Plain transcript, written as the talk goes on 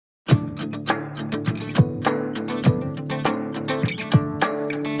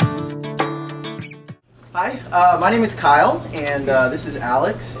Hi, my name is Kyle, and this is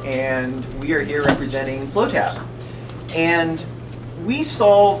Alex, and we are here representing Flowtab. And we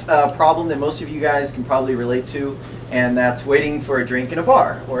solve a problem that most of you guys can probably relate to, and that's waiting for a drink in a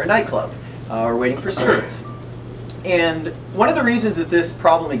bar or a nightclub, or waiting for service. And one of the reasons that this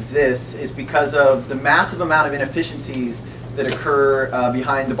problem exists is because of the massive amount of inefficiencies that occur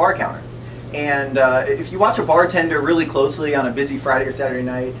behind the bar counter. And if you watch a bartender really closely on a busy Friday or Saturday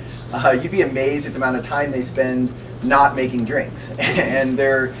night, you'd be amazed at the amount of time they spend not making drinks. And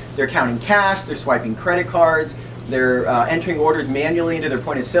they're counting cash, they're swiping credit cards, they're entering orders manually into their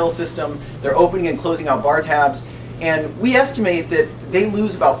point of sale system, they're opening and closing out bar tabs. And we estimate that they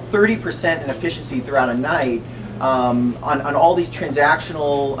lose about 30% in efficiency throughout a night on all these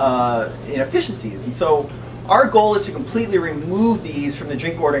transactional inefficiencies. And so our goal is to completely remove these from the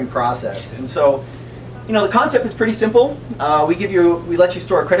drink ordering process. And so, you know, the concept is pretty simple. We let you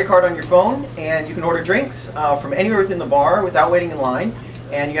store a credit card on your phone, and you can order drinks from anywhere within the bar without waiting in line,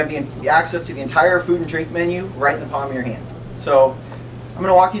 and you have the access to the entire food and drink menu right in the palm of your hand. So I'm going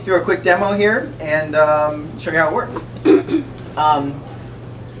to walk you through a quick demo here and show you how it works.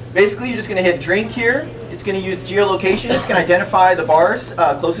 Basically, you're just going to hit drink here. It's going to use geolocation. It's going to identify the bars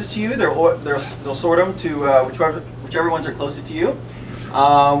closest to you. They'll sort them to whichever ones are closest to you.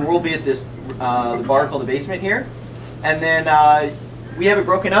 We'll be at this the bar called the basement here. And then we have it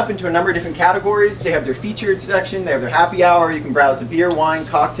broken up into a number of different categories. They have their featured section. They have their happy hour. You can browse the beer, wine,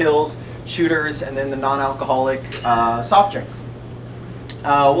 cocktails, shooters, and then the non-alcoholic soft drinks.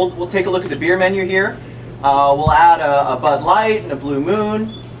 We'll take a look at the beer menu here. We'll add a Bud Light and a Blue Moon.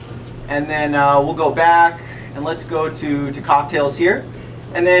 And then we'll go back and let's go to cocktails here.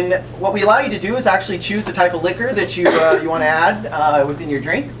 And then what we allow you to do is actually choose the type of liquor that you want to add within your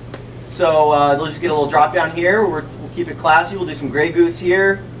drink. So they'll just get a little drop down here. We'll keep it classy. We'll do some Grey Goose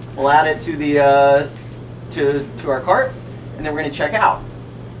here. We'll add it to the to our cart, and then we're going to check out.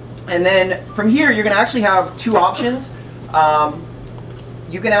 And then from here, you're going to actually have two options.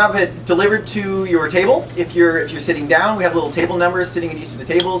 You can have it delivered to your table if you're sitting down. We have little table numbers sitting at each of the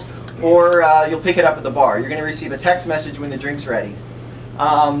tables, or you'll pick it up at the bar. You're going to receive a text message when the drink's ready.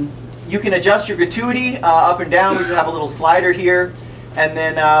 You can adjust your gratuity up and down. We just have a little slider here. And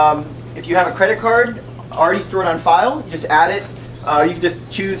then if you have a credit card already stored on file, you just add it. You can just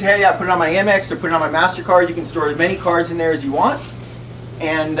choose, hey, I put it on my Amex or put it on my MasterCard. You can store as many cards in there as you want.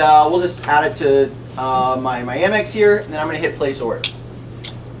 And we'll just add it to my Amex here, and then I'm going to hit place order.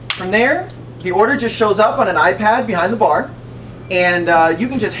 From there, the order just shows up on an iPad behind the bar. And you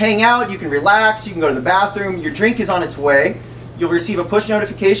can just hang out, you can relax, you can go to the bathroom, your drink is on its way. You'll receive a push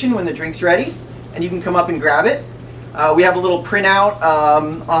notification when the drink's ready, and you can come up and grab it. We have a little printout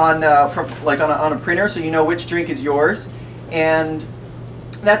on a printer, so you know which drink is yours. And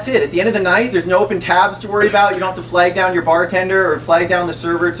that's it. At the end of the night, there's no open tabs to worry about. You don't have to flag down your bartender or flag down the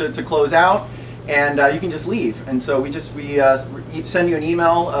server to close out, and you can just leave. And so we send you an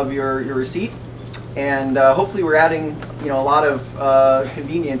email of your receipt, and hopefully we're adding a lot of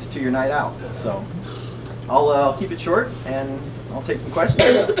convenience to your night out. So I'll keep it short, and I'll take some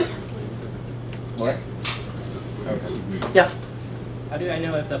questions. What? Okay. Yeah. How do I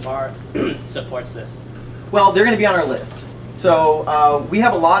know if the bar supports this? Well, they're going to be on our list. So we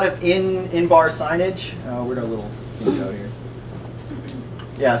have a lot of in-bar signage. Where'd our little thing go here?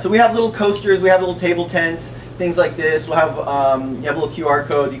 Yeah, so we have little coasters, we have little table tents, things like this. We'll have you have a little QR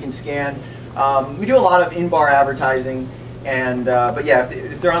code you can scan. We do a lot of in-bar advertising, and but yeah,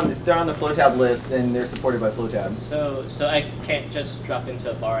 if they're on the Flowtab list, then they're supported by Flowtab. So I can't just drop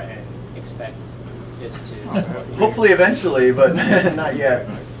into a bar and expect it to. Hopefully, eventually, but not yet.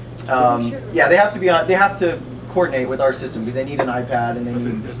 Yeah, they have to be on. They have to coordinate with our system because they need an iPad and they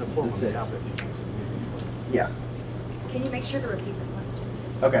need. There's a form on the tablet you can submit. Yeah. Can you make sure to repeat the question?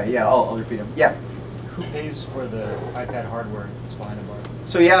 Okay. Yeah, I'll repeat them. Yeah. Who pays for the iPad hardware that's behind the bar?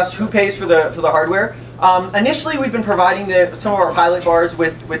 So he asked who pays for the hardware. Initially, we've been providing some of our pilot bars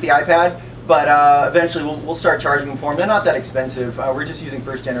with the iPad, but eventually we'll start charging them for them. They're not that expensive. We're just using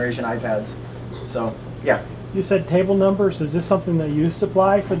first generation iPads. So yeah. You said table numbers. Is this something that you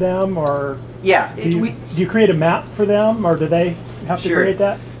supply for them, or yeah? Do you create a map for them, or do they have to create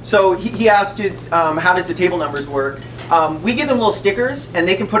that? So he asked, how does the table numbers work? We give them little stickers, and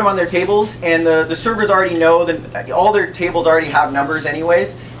they can put them on their tables, and the servers already know that all their tables already have numbers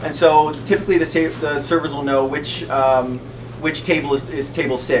anyways, and so typically the servers will know which table is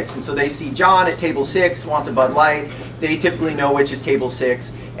table 6, and so they see John at table 6 wants a Bud Light. They typically know which is table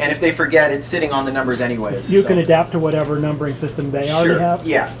 6, and if they forget, it's sitting on the numbers anyways. You can adapt to whatever numbering system they already have?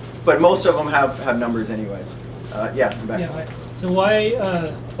 Yeah, but most of them have numbers anyways. Yeah, I'm back. Yeah, right. So why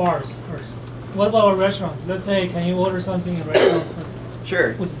bars first? What about restaurants? Let's say, can you order something in a restaurant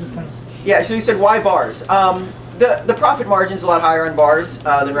Sure. with this kind of system? Yeah, so you said why bars? The profit margin's a lot higher on bars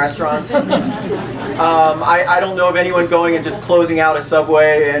than restaurants. I don't know of anyone going and just closing out a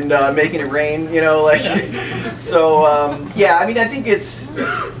Subway and making it rain, you know, like. So yeah, I mean, I think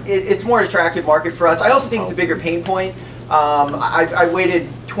it's more an attractive market for us. I also think it's a bigger pain point. I waited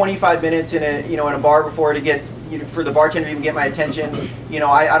 25 minutes in a bar before to get for the bartender to even get my attention. You know,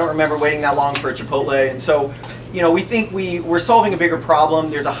 I don't remember waiting that long for a Chipotle, and so. You know, we think we're solving a bigger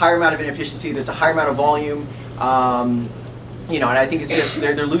problem. There's a higher amount of inefficiency. There's a higher amount of volume. You know, and I think it's just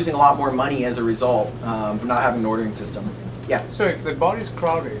they're losing a lot more money as a result from not having an ordering system. Yeah. So if the bar is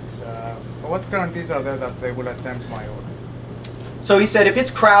crowded, what guarantees are there that they will attend to my order? So he said, if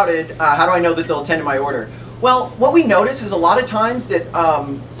it's crowded, how do I know that they'll attend to my order? Well, what we notice is a lot of times that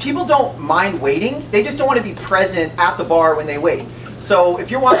people don't mind waiting. They just don't want to be present at the bar when they wait. So if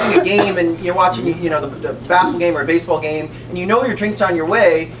you're watching a game and you're watching, you know, the basketball game or a baseball game, and you know your drink's on your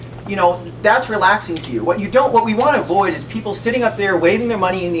way, you know, that's relaxing to you. What we want to avoid is people sitting up there waving their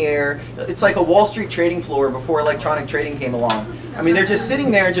money in the air. It's like a Wall Street trading floor before electronic trading came along. I mean, they're just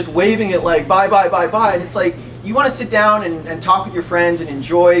sitting there and just waving it like bye, bye, bye, bye, and it's like you want to sit down and talk with your friends and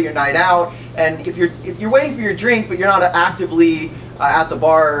enjoy your night out. And if you're waiting for your drink, but you're not actively at the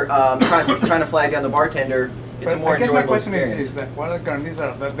bar trying to flag down the bartender. It's a more enjoyable experience. My question is that what are the guarantees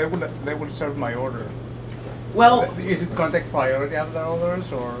are that they will serve my order? Well, is it going to take priority after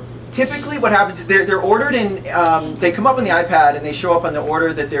others, or? Typically, what happens is they're ordered and they come up on the iPad and they show up on the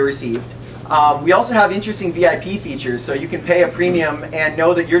order that they're received. We also have interesting VIP features, so you can pay a premium and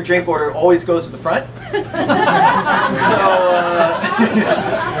know that your drink order always goes to the front. So,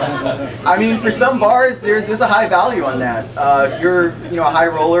 I mean, for some bars, there's a high value on that. If you're a high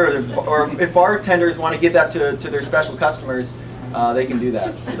roller, or if bartenders want to give that to their special customers, they can do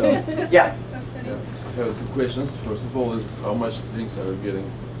that. So, yeah. I have two questions. First of all, is how much drinks are you getting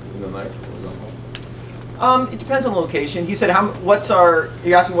in the night, for example? It depends on the location. He said, are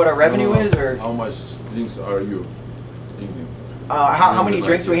you asking what our revenue is, or? How much drinks are you drinking? How many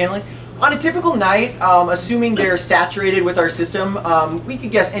drinks are we handling? On a typical night, assuming they're saturated with our system, we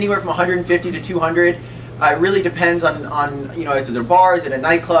could guess anywhere from 150 to 200. It really depends on is it a bar, is it a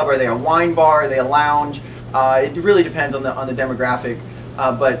nightclub, are they a wine bar, are they a lounge? It really depends on the demographic.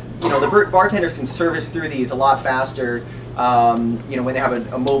 But the bartenders can service through these a lot faster, when they have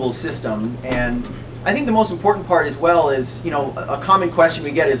a mobile system. And I think the most important part as well is, a common question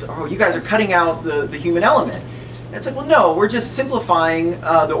we get is, oh, you guys are cutting out the human element. And it's like, well, no, we're just simplifying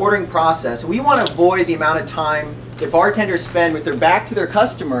the ordering process. We want to avoid the amount of time that bartenders spend with their back to their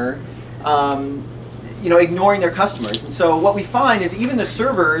customer, ignoring their customers. And so what we find is even the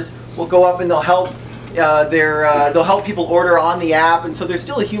servers will go up and they'll help they'll help people order on the app, and so there's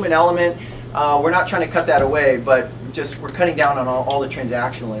still a human element. We're not trying to cut that away, but we're cutting down on all the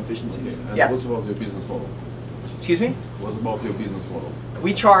transactional inefficiencies. Okay. And yeah. what's about your business model? Excuse me? What about your business model?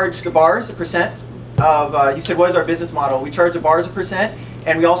 We charge the bars a percent of, you said what is our business model? We charge the bars a percent,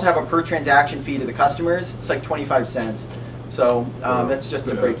 and we also have a per transaction fee to the customers. It's like 25 cents. So that's just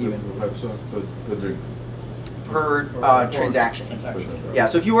to break even. 25 cents per drink? Per transaction. Yeah,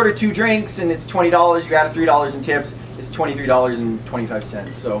 so if you order 2 drinks and it's $20, you add $3 in tips, it's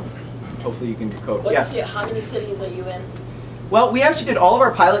 $23.25. So hopefully you can code. How many cities are you in? Well, we actually did all of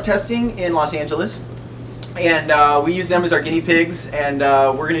our pilot testing in Los Angeles, and we use them as our guinea pigs, and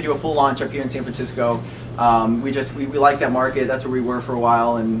we're going to do a full launch up here in San Francisco. We like that market. That's where we were for a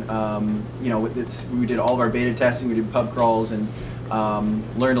while, and we did all of our beta testing. We did pub crawls and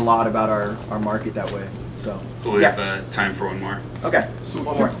learned a lot about our market that way. So we have time for one more. Okay. So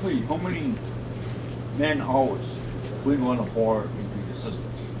one more. typically, how many man hours to bring on a bar into the system?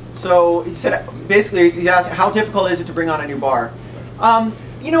 So he said, basically, he asked, how difficult is it to bring on a new bar?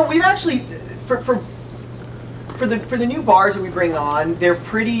 We've actually, for the new bars that we bring on, they're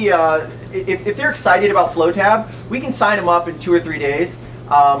pretty, if they're excited about Flowtab, we can sign them up in 2 or 3 days.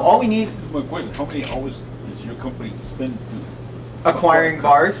 All we need... My question, how many hours does your company spend to... Acquiring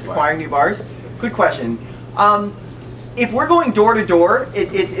new bars? Good question. If we're going door to door,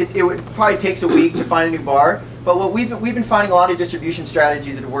 it would probably takes a week to find a new bar. But what we've been finding a lot of distribution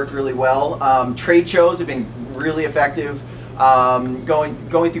strategies that have worked really well. Trade shows have been really effective. Going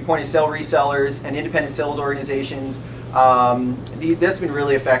through point of sale resellers and independent sales organizations. That's been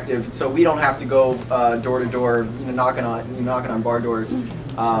really effective. So we don't have to go door to door, knocking on bar doors.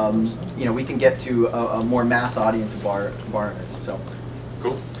 We can get to a more mass audience of bar owners. So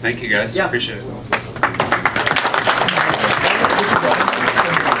cool. Thank you guys. Yeah. Appreciate it.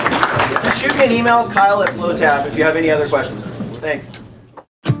 Shoot me an email, Kyle at Flowtab, if you have any other questions. Thanks.